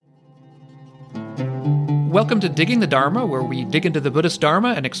Welcome to Digging the Dharma, where we dig into the Buddhist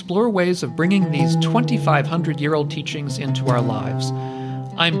Dharma and explore ways of bringing these 2,500-year-old teachings into our lives.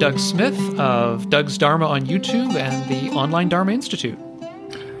 I'm Doug Smith of Doug's Dharma on YouTube and the Online Dharma Institute.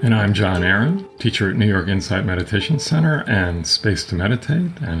 And I'm John Aaron, teacher at New York Insight Meditation Center and Space to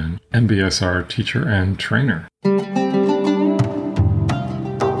Meditate, and an MBSR teacher and trainer.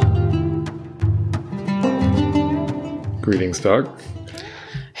 Greetings, Doug.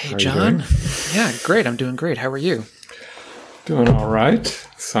 Hey, John. Yeah, great. I'm doing great. How are you? Doing all right.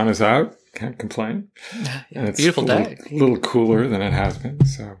 Sun is out. Can't complain. Yeah, and it's beautiful day. A little cooler than it has been,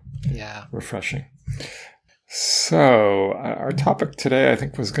 so yeah, refreshing. So our topic today, I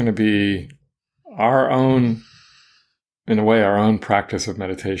think, was going to be our own, in a way, our own practice of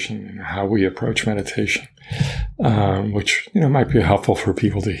meditation and how we approach meditation, which, might be helpful for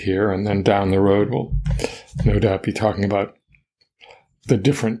people to hear. And then down the road, we'll no doubt be talking about the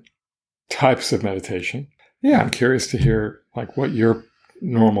different types of meditation. Yeah, I'm curious to hear what your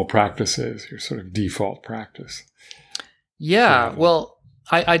normal practice is, your sort of default practice. Yeah, well,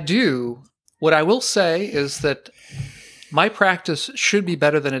 I do. What I will say is that my practice should be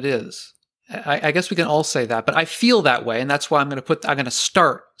better than it is. I guess we can all say that, but I feel that way, and that's why I'm going to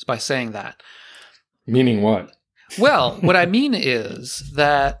start by saying that. Meaning what? Well, what I mean is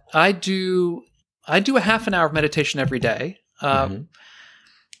that I do a half an hour of meditation every day.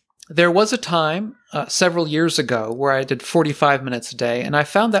 There was a time several years ago where I did 45 minutes a day, and I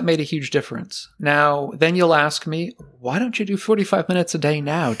found that made a huge difference. Now, then you'll ask me, why don't you do 45 minutes a day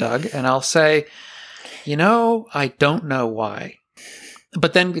now, Doug? And I'll say, I don't know why.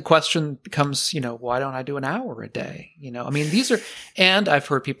 But then the question becomes, why don't I do an hour a day? And I've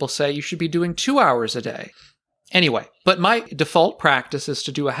heard people say you should be doing 2 hours a day. Anyway, but my default practice is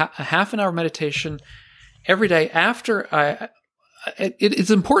to do a half an hour meditation every day after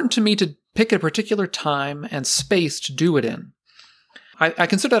it's important to me to pick a particular time and space to do it in. I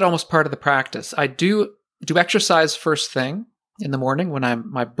consider that almost part of the practice. I do exercise first thing in the morning when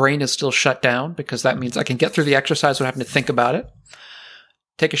my brain is still shut down, because that means I can get through the exercise without having to think about it.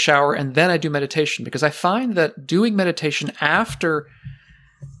 Take a shower, and then I do meditation, because I find that doing meditation after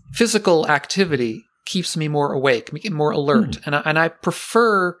physical activity keeps me more awake, more alert. And I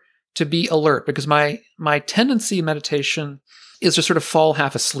prefer to be alert, because my tendency in meditation is to sort of fall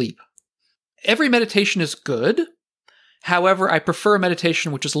half asleep. Every meditation is good. However, I prefer a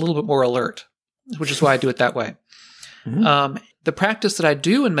meditation which is a little bit more alert, which is why I do it that way. Mm-hmm. The practice that I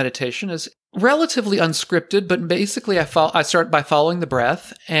do in meditation is relatively unscripted, but basically I start by following the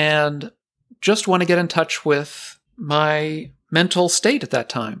breath and just want to get in touch with my mental state at that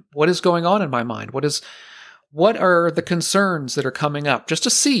time. What is going on in my mind? What are the concerns that are coming up? Just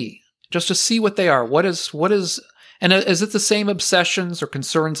to see what they are. And is it the same obsessions or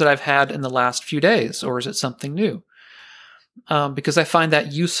concerns that I've had in the last few days, or is it something new? Because I find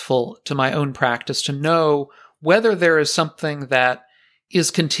that useful to my own practice to know whether there is something that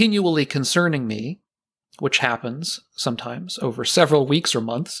is continually concerning me, which happens sometimes over several weeks or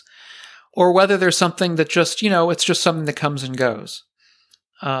months, or whether there's something that just, it's just something that comes and goes.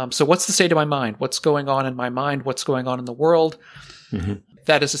 So what's the state of my mind? What's going on in my mind? What's going on in the world? Mm-hmm.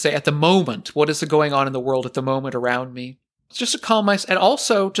 That is to say, at the moment, what is going on in the world at the moment around me? It's just to calm myself, and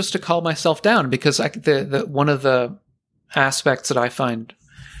also just to calm myself down, because one of the aspects that I find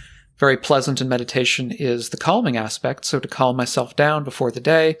very pleasant in meditation is the calming aspect. So to calm myself down before the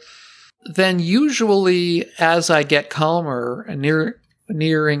day. Then usually, as I get calmer and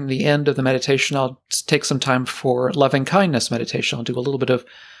nearing the end of the meditation, I'll take some time for loving kindness meditation. I'll do a little bit of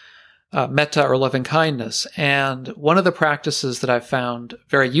metta or loving kindness. And one of the practices that I've found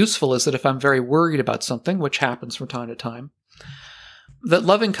very useful is that if I'm very worried about something, which happens from time to time, that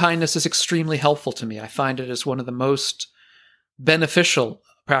loving kindness is extremely helpful to me. I find it as one of the most beneficial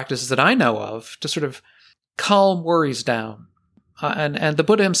practices that I know of to sort of calm worries down. And the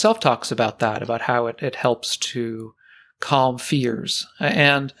Buddha himself talks about that, about how it helps to calm fears.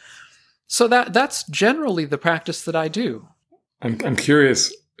 And so that's generally the practice that I do. I'm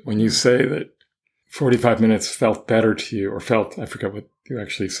curious, when you say that 45 minutes felt better to you, or I forget what you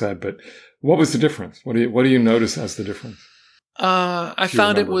actually said, but what was the difference? What do you notice as the difference? I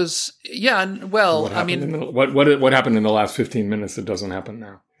found it was, well, what happened in the last 15 minutes that doesn't happen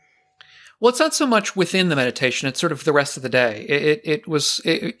now? Well, it's not so much within the meditation; it's sort of the rest of the day. It was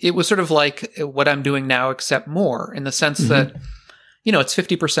sort of like what I'm doing now, except more, in the sense that, it's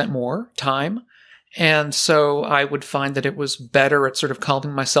 50% more time. And so I would find that it was better at sort of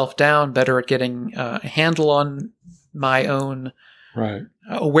calming myself down, better at getting a handle on my own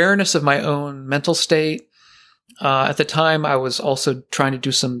awareness of my own mental state, At the time, I was also trying to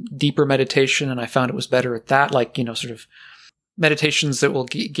do some deeper meditation, and I found it was better at that, like, sort of meditations that will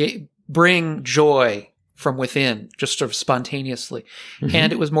bring joy from within, just sort of spontaneously. Mm-hmm.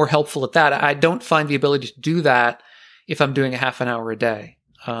 And it was more helpful at that. I don't find the ability to do that if I'm doing a half an hour a day.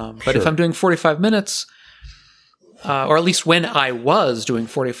 But if I'm doing 45 minutes, or at least when I was doing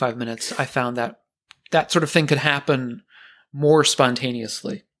 45 minutes, I found that that sort of thing could happen more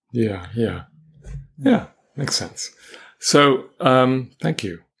spontaneously. Yeah. Makes sense. So, thank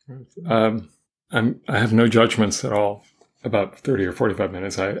you. I have no judgments at all about 30 or 45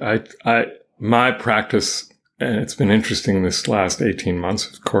 minutes. My practice, and it's been interesting this last 18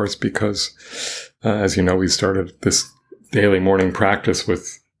 months, of course, because, as you know, we started this daily morning practice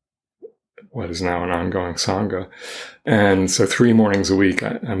with what is now an ongoing Sangha. And so 3 mornings a week,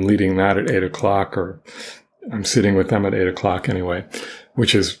 I'm leading that at 8 o'clock, or I'm sitting with them at 8 o'clock anyway,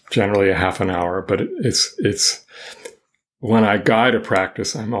 which is generally a half an hour. But it's when I guide a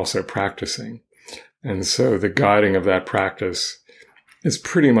practice, I'm also practicing. And so the guiding of that practice is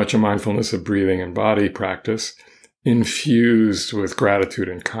pretty much a mindfulness of breathing and body practice infused with gratitude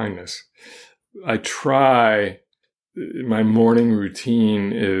and kindness. My morning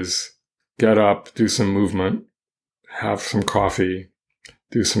routine is get up, do some movement, have some coffee,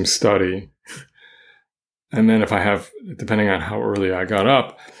 do some study. And then if I have, depending on how early I got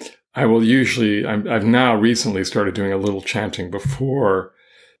up, I will usually, I've now recently started doing a little chanting before.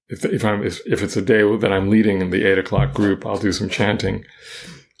 If it's a day that I'm leading in the 8 o'clock group, I'll do some chanting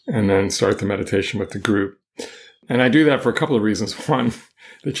and then start the meditation with the group. And I do that for a couple of reasons. One,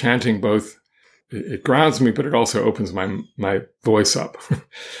 the chanting it grounds me, but it also opens my voice up.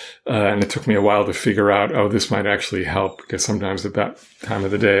 And it took me a while to figure out, this might actually help, because sometimes at that time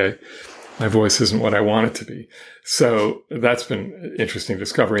of the day, my voice isn't what I want it to be. So that's been an interesting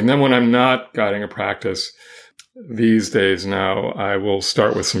discovery. And then when I'm not guiding a practice, these days now, I will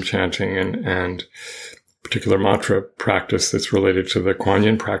start with some chanting and particular mantra practice that's related to the Kuan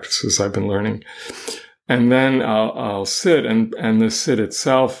Yin practices I've been learning. And then I'll sit, and the sit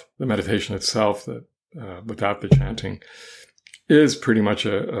itself, the meditation itself, without the chanting, is pretty much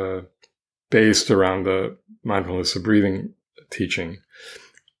based around the mindfulness of breathing teaching.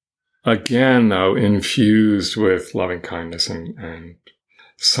 Again, though, infused with loving kindness, and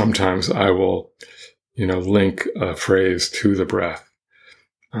sometimes I will link a phrase to the breath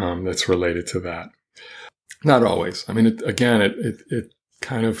that's related to that. Not always. I mean, it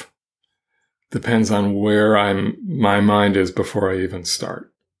kind of depends on where my mind is before I even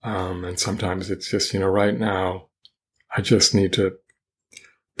start. And sometimes it's just, right now, I just need to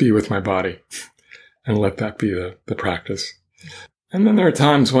be with my body and let that be the practice. And then there are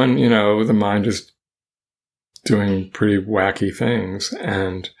times when, the mind is doing pretty wacky things,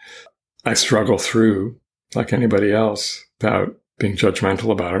 and I struggle through like anybody else without being judgmental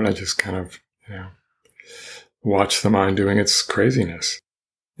about it. I just kind of, watch the mind doing its craziness,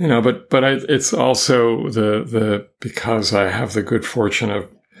 but it's also because I have the good fortune of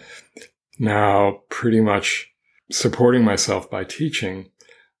now pretty much supporting myself by teaching.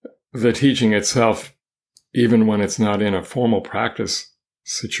 The teaching itself, even when it's not in a formal practice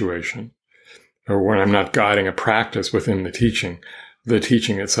situation, or when I'm not guiding a practice within the teaching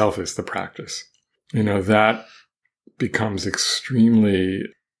itself is the practice. That becomes it's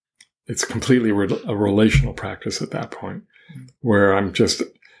completely a relational practice at that point, where I'm just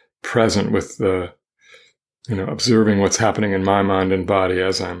present with observing what's happening in my mind and body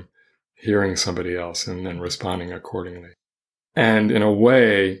as I'm hearing somebody else, and then responding accordingly. And in a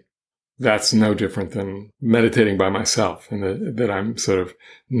way, that's no different than meditating by myself, and that I'm sort of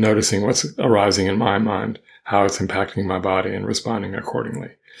noticing what's arising in my mind, how it's impacting my body, and responding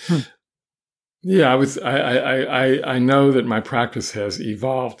accordingly. Yeah, I know that my practice has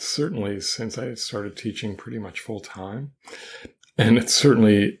evolved, certainly since I started teaching pretty much full time. And it's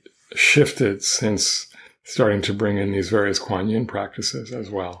certainly shifted since starting to bring in these various Kuan Yin practices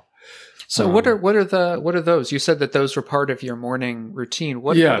as well. So what are those? You said that those were part of your morning routine.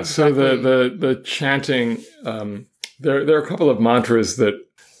 So the chanting, there are a couple of mantras that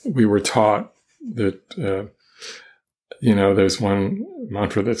we were taught that there's one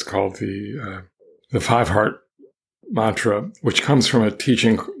mantra that's called the 5 Heart mantra, which comes from a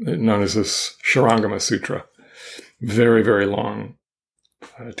teaching known as the Shurangama Sutra. Very, very long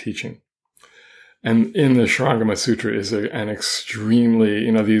teaching. And in the Shurangama Sutra is an extremely,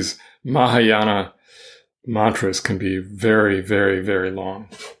 these Mahayana mantras can be very, very, very long.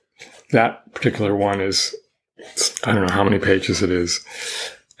 That particular one is, I don't know how many pages it is.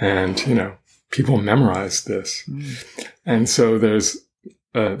 And, people memorize this. And so there's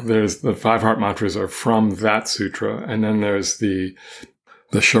there's the 5 heart mantras are from that sutra, and then there's the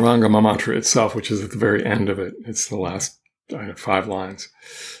Shurangama mantra itself, which is at the very end of it. It's the last 5 lines,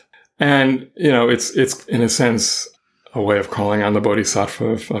 and it's in a sense a way of calling on the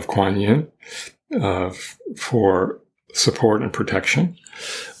Bodhisattva of Kuan Yin for support and protection.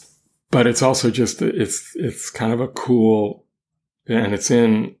 But it's also just it's kind of a cool, and it's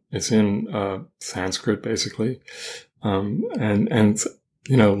in Sanskrit basically, and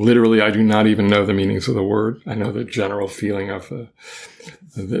literally I do not even know the meanings of the word. I know the general feeling of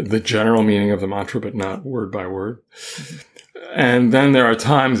the general meaning of the mantra, but not word by word. And then there are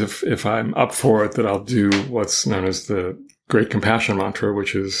times if I'm up for it that I'll do what's known as the Great Compassion Mantra,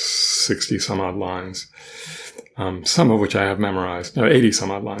 which is 60 some odd lines. Some of which I have memorized, 80 some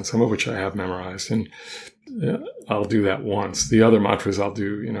odd lines, some of which I have memorized. And I'll do that once. The other mantras I'll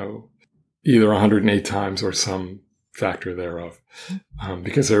do, either 108 times or some factor thereof,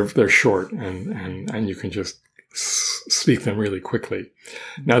 because they're short and you can just speak them really quickly.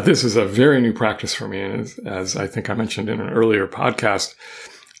 Now, this is a very new practice for me. And as I think I mentioned in an earlier podcast,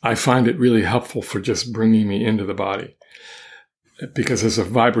 I find it really helpful for just bringing me into the body, because there's a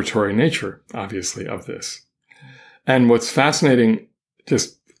vibratory nature, obviously, of this. And what's fascinating,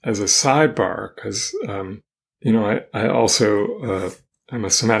 just as a sidebar, because, I also am a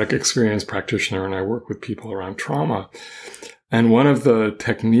somatic experience practitioner and I work with people around trauma. And one of the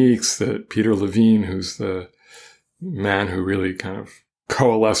techniques that Peter Levine, who's the man who really kind of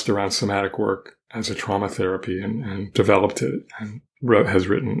coalesced around somatic work as a trauma therapy and developed it and has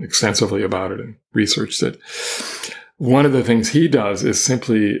written extensively about it and researched it. One of the things he does is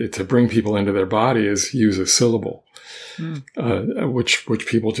simply to bring people into their body is use a syllable, which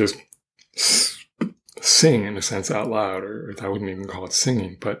people just sing in a sense out loud, or I wouldn't even call it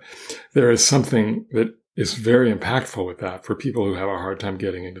singing, but there is something that is very impactful with that for people who have a hard time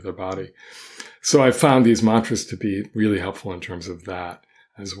getting into their body. So I found these mantras to be really helpful in terms of that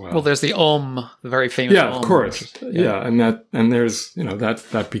as well. Well, there's the Om, the very famous Om. Yeah, of course. And there's,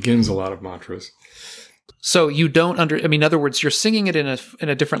 that begins a lot of mantras. So you don't in other words, you're singing it in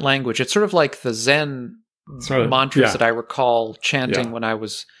a different language. It's sort of like the Zen mantras that I recall chanting when I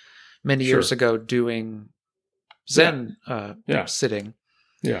was many years ago doing Zen sitting.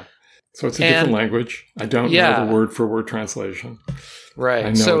 Yeah. So it's a different language. I don't know the word for word translation. Right.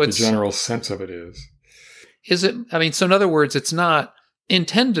 I know what the general sense of it is. Is it, so in other words, it's not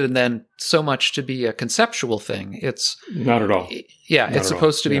intended then so much to be a conceptual thing. It's not at all. Yeah. It's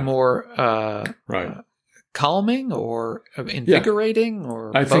supposed to be more, calming or invigorating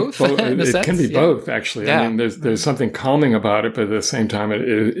or I both? think it can be both, actually. Yeah. I mean, there's something calming about it, but at the same time, it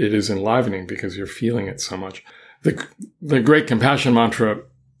is enlivening because you're feeling it so much. The Great Compassion Mantra,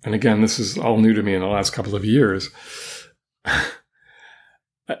 and again, this is all new to me in the last couple of years.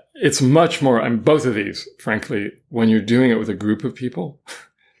 It's much more, and both of these, frankly, when you're doing it with a group of people,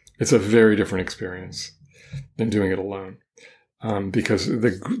 it's a very different experience than doing it alone. Because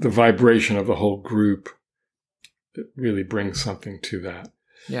the vibration of the whole group, it really brings something to that.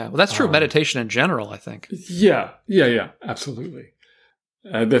 Yeah, well, that's true of meditation in general, I think. Yeah, absolutely.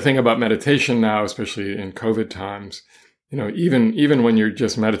 The thing about meditation now, especially in COVID times, even when you're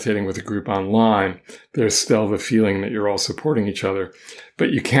just meditating with a group online, there's still the feeling that you're all supporting each other,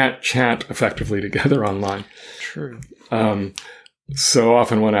 but you can't chant effectively together online. True. So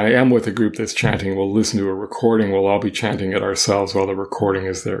often when I am with a group that's chanting, we'll listen to a recording. We'll all be chanting it ourselves while the recording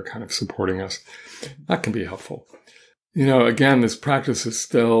is there kind of supporting us. That can be helpful. Again, this practice is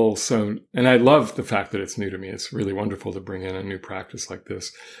still so, and I love the fact that it's new to me. It's really wonderful to bring in a new practice like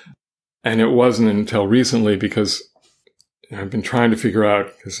this. And it wasn't until recently, because I've been trying to figure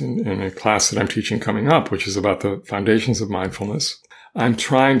out, because in a class that I'm teaching coming up, which is about the foundations of mindfulness, I'm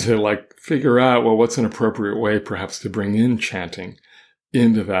trying to figure out, well, what's an appropriate way perhaps to bring in chanting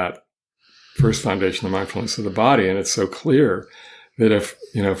into that first foundation of mindfulness of the body. And it's so clear that if,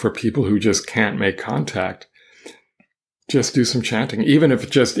 for people who just can't make contact, just do some chanting, even if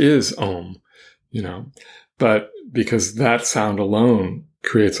it just is Om, but because that sound alone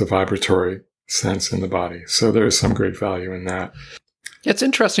creates a vibratory sense in the body. So there is some great value in that. It's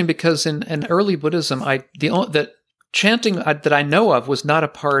interesting because in early Buddhism, that chanting that I know of was not a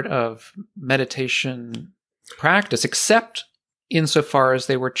part of meditation practice, except insofar as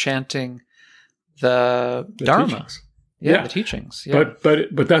they were chanting the Dharma. Teachings. The teachings. Yeah.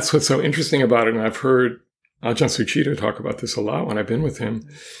 But that's what's so interesting about it, and I've heard Ajahn Sucitto talk about this a lot when I've been with him,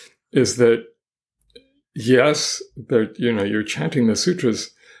 is that yes, you're chanting the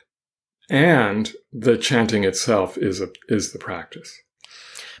sutras, and the chanting itself is the practice.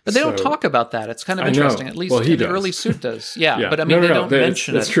 But they don't talk about that. It's kind of interesting, at least in the early suttas. Yeah, but I mean, they don't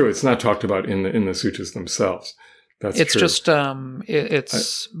mention it. That's true. It's not talked about in the suttas themselves. It's true. Just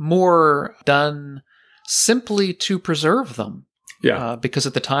it's more done simply to preserve them. Yeah, because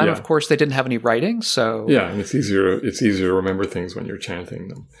at the time, of course, they didn't have any writing, so and it's easier to remember things when you're chanting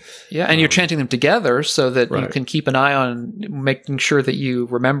them. Yeah, and you're chanting them together so that you can keep an eye on making sure that you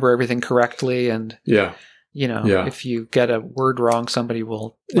remember everything correctly, and if you get a word wrong, somebody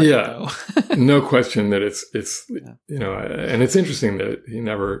will let you know. No question that it's and it's interesting that he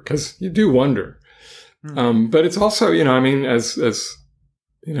never, because you do wonder. But it's also, I mean, as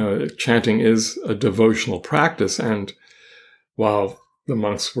chanting is a devotional practice, and while the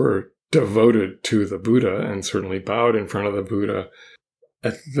monks were devoted to the Buddha and certainly bowed in front of the Buddha,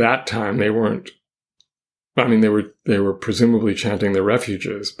 at that time they weren't. I mean, they were presumably chanting the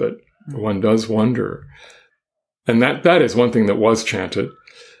refuges, but one does wonder, and that is one thing that was chanted,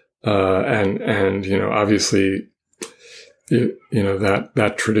 and obviously.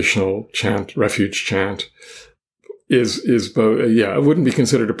 That traditional chant, refuge chant, is both. It wouldn't be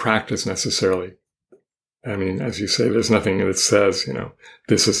considered a practice necessarily. I mean, as you say, there's nothing that says,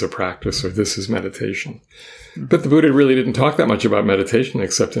 this is a practice or this is meditation. Mm-hmm. But the Buddha really didn't talk that much about meditation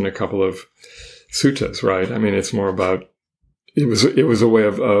except in a couple of suttas, right? I mean, it's more about it was a way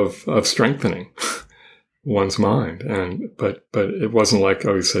of strengthening one's mind, but it wasn't like,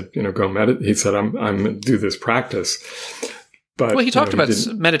 he said, go meditate. He said, I'm do this practice. But, he talked about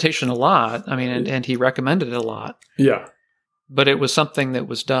meditation a lot. I mean, and he recommended it a lot. Yeah. But it was something that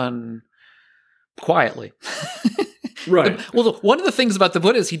was done quietly. Right. One of the things about the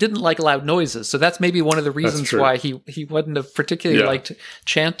Buddha is he didn't like loud noises. So that's maybe one of the reasons why he wouldn't have particularly liked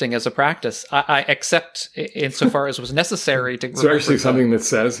chanting as a practice. I accept insofar as was necessary to. Is there actually something that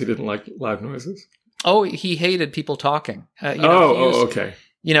says he didn't like loud noises? Oh, he hated people talking. Okay.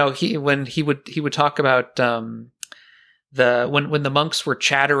 When he would talk about when the monks were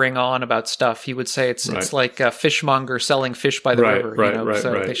chattering on about stuff, he would say it's like a fishmonger selling fish by the river.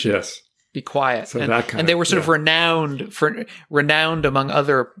 Right. They should be quiet. So and they were sort of renowned among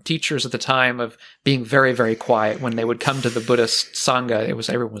other teachers at the time of being very, very quiet. When they would come to the Buddhist Sangha,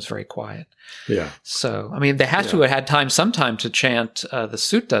 everyone was very quiet. Yeah. So, I mean, they had to have had time sometime to chant the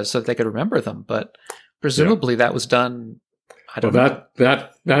suttas so that they could remember them, but presumably that was done. I don't know.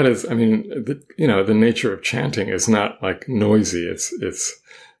 That is, I mean, the nature of chanting is not like noisy. It's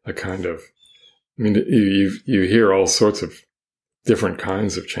a kind of, I mean, you hear all sorts of different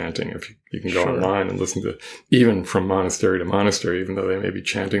kinds of chanting. If you can go online and listen to, even from monastery to monastery, even though they may be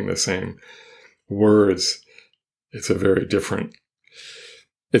chanting the same words, it's a very different.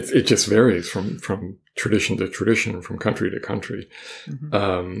 It just varies from tradition to tradition, from country to country,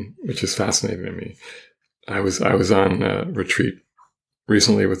 which is fascinating to me. I was on a retreat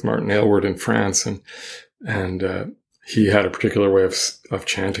recently with Martin Aylward in France, and he had a particular way of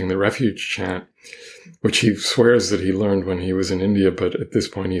chanting the refuge chant, which he swears that he learned when he was in India. But at this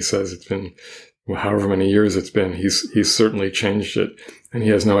point, he says it's been however many years it's been. He's certainly changed it, and he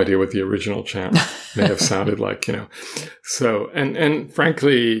has no idea what the original chant may have sounded like. So and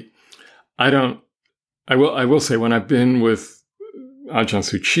frankly, I will say when I've been with Ajahn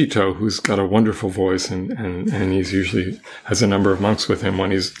Sucitto, who's got a wonderful voice, and he's usually has a number of monks with him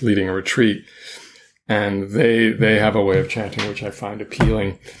when he's leading a retreat, and they have a way of chanting which I find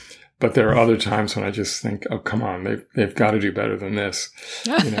appealing. But there are other times when I just think, oh, come on, they've got to do better than this,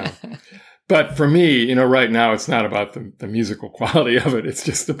 But for me, right now it's not about the musical quality of it. It's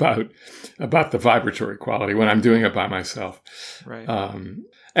just about the vibratory quality when I'm doing it by myself. Right.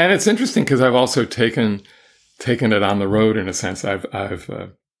 And it's interesting because I've also taken it on the road in a sense. I've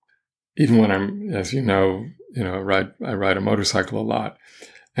even when I'm, as I ride a motorcycle a lot,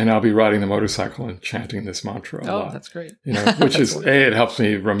 and I'll be riding the motorcycle and chanting this mantra a lot. Oh, that's great. Which is A, it helps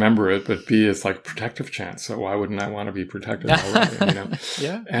me remember it, but B, it's like protective chant. So why wouldn't I want to be protected already?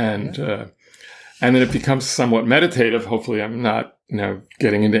 Yeah. And then it becomes somewhat meditative. Hopefully I'm not,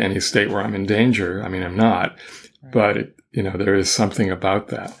 getting into any state where I'm in danger. I mean, I'm not, but there is something about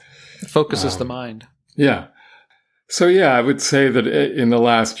that. It focuses the mind. Yeah. So I would say that in the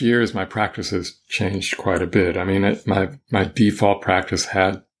last years, my practice has changed quite a bit. I mean, my default practice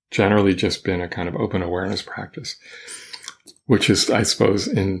had generally just been a kind of open awareness practice, which is, I suppose,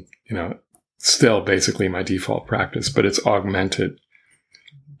 still basically my default practice, but it's augmented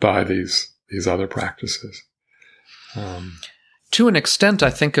by these other practices. To an extent, I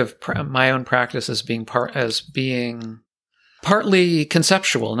think of my own practice as being partly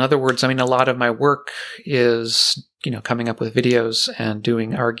conceptual. In other words, I mean, a lot of my work is, coming up with videos and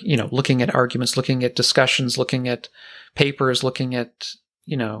doing, looking at arguments, looking at discussions, looking at papers, looking at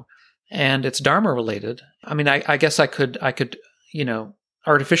and it's Dharma related. I mean, I guess I could,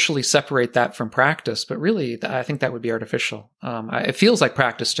 artificially separate that from practice, but really I think that would be artificial. It feels like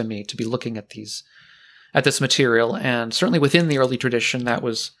practice to me to be looking at this material, and certainly within the early tradition that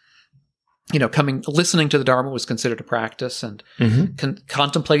was, listening to the Dharma was considered a practice, and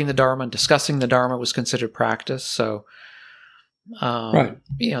contemplating the Dharma and discussing the Dharma was considered practice. So, right.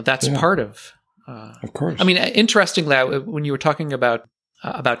 That's part of course. I mean, interestingly, when you were talking about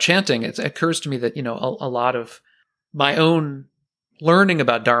chanting, it occurs to me that, a lot of my own learning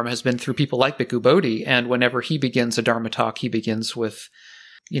about Dharma has been through people like Bhikkhu Bodhi. And whenever he begins a Dharma talk, he begins with,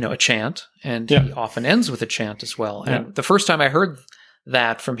 a chant, and he often ends with a chant as well. Yeah. And the first time I heard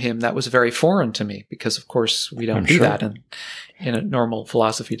that from him, that was very foreign to me, because of course we don't do that in a normal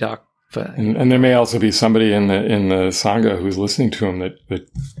philosophy talk. But, and there may also be somebody in the Sangha who's listening to him that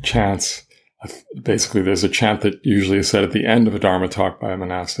chants. Basically, there's a chant that usually is said at the end of a Dharma talk by a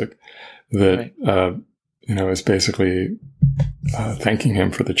monastic that, is basically thanking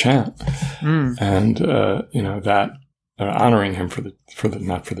him for the chant, and that honoring him for the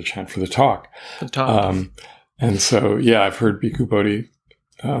not for the chant, for the talk. And so, I've heard Bhikkhu Bodhi.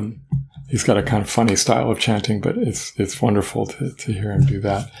 He's got a kind of funny style of chanting, but it's wonderful to hear him do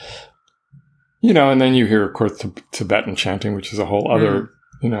that. And then you hear, of course, Tibetan chanting, which is a whole other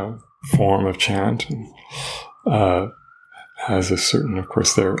form of chant, and has a certain, of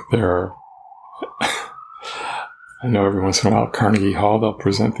course, there are. I know every once in a while at Carnegie Hall they'll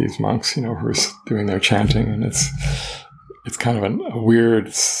present these monks, who are doing their chanting, and it's kind of a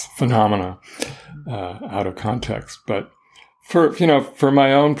weird phenomena out of context. But for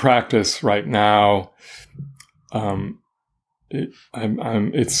my own practice right now,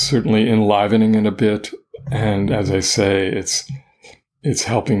 it's certainly enlivening it a bit, and as I say, it's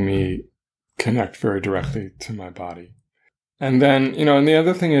helping me connect very directly to my body. And then, and the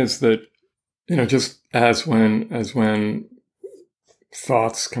other thing is that, just as when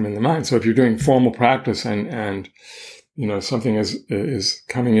thoughts come in the mind. So if you're doing formal practice and something is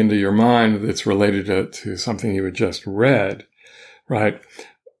coming into your mind that's related to something you had just read, right?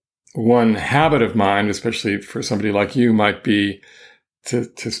 One habit of mind, especially for somebody like you, might be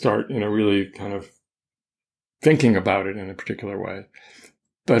to start, really kind of thinking about it in a particular way.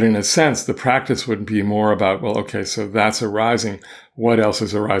 But in a sense, the practice would be more about, well, okay, so that's arising. What else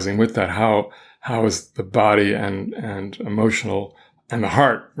is arising with that? How is the body and emotional and the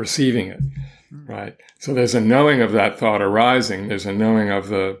heart receiving it, right? So there's a knowing of that thought arising. There's a knowing of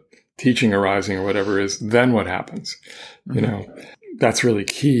the teaching arising or whatever it is. Then what happens? That's really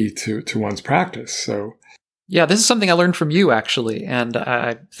key to one's practice. So. Yeah, this is something I learned from you, actually, and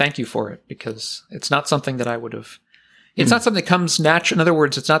I thank you for it, because it's not something that I would have. It's not something that comes natural. In other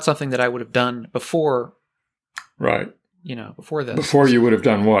words, it's not something that I would have done before. Right. Before this. Before you would have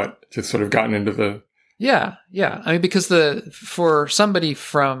done what? Just sort of gotten into the. Yeah. I mean, because for somebody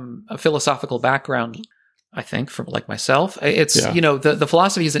from a philosophical background, I think, from like myself, it's the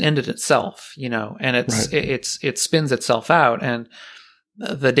philosophy is an end in itself, and it spins itself out, and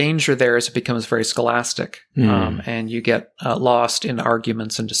the danger there is it becomes very scholastic, and you get lost in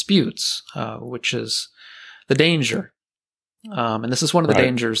arguments and disputes, which is the danger. And this is one of the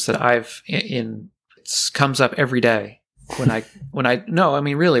dangers that it comes up every day when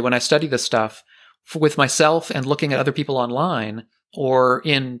I study this stuff with myself and looking at other people online or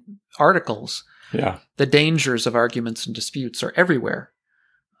in articles. Yeah. The dangers of arguments and disputes are everywhere.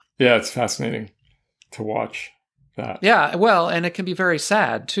 Yeah, it's fascinating to watch that. Yeah, well, and it can be very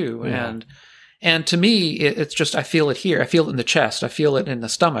sad too. Yeah. And to me, it's just, I feel it here. I feel it in the chest. I feel it in the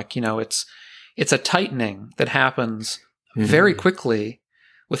stomach. It's a tightening that happens very quickly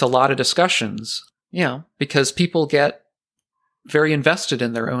with a lot of discussions, because people get very invested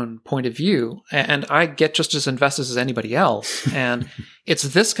in their own point of view. And I get just as invested as anybody else. And it's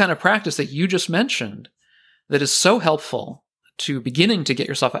this kind of practice that you just mentioned that is so helpful to beginning to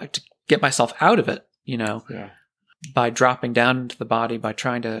get myself out of it, by dropping down into the body, by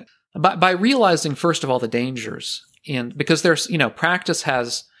trying to, by realizing, first of all, the dangers. And because there's, practice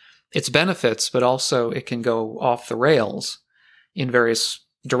has its benefits, but also it can go off the rails in various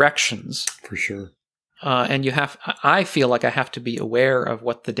directions. For sure. And I feel like I have to be aware of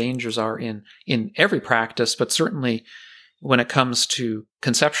what the dangers are in every practice, but certainly when it comes to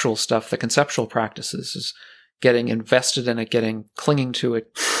conceptual stuff, the conceptual practices is getting invested in it, clinging to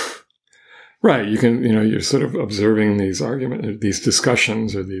it. Right. You can, you're sort of observing these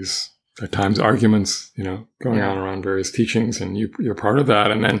discussions or these at times arguments, going on around various teachings, and you're part of that.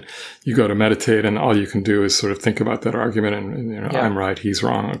 And then you go to meditate, and all you can do is sort of think about that argument and I'm right, he's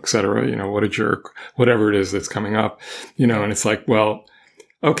wrong, etc. Whatever it is that's coming up, and it's like, well,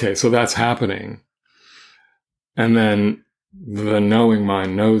 okay, so that's happening. And then the knowing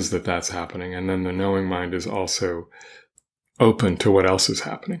mind knows that that's happening. And then the knowing mind is also open to what else is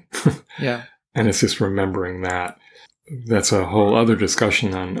happening. Yeah. And it's just remembering that. That's a whole other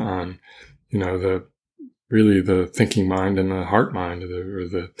discussion on the thinking mind and the heart mind, or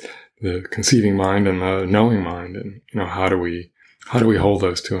the conceiving mind and the knowing mind. And, how do we hold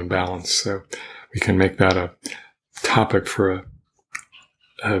those two in balance? So we can make that a topic for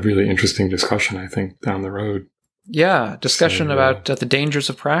a really interesting discussion, I think, down the road. Yeah. Discussion about the dangers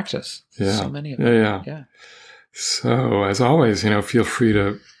of practice. Yeah. So many of them. Yeah. So, as always, feel free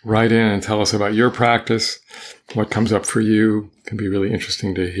to write in and tell us about your practice, what comes up for you. It can be really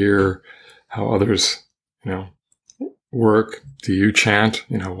interesting to hear how others, work. Do you chant?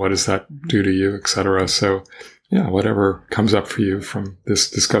 What does that do to you, etc. So, whatever comes up for you from this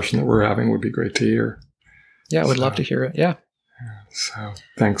discussion that we're having would be great to hear. Yeah, I would love to hear it. Yeah. So,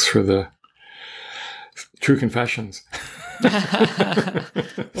 thanks for the true confessions.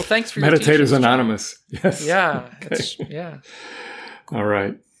 Well, thanks for your Meditators teachings. Anonymous. Yes. Yeah. Okay. All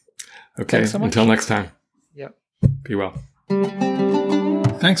right. Okay. Thanks so much. Until next time. Yep. Be well.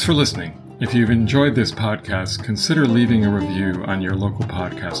 Thanks for listening. If you've enjoyed this podcast, consider leaving a review on your local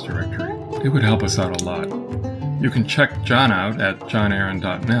podcast directory. It would help us out a lot. You can check John out at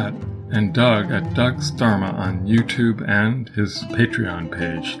johnaaron.net and Doug at Doug's Dharma on YouTube and his Patreon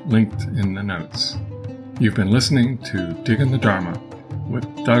page, linked in the notes. You've been listening to Diggin' the Dharma with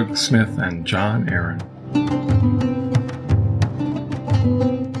Doug Smith and John Aaron.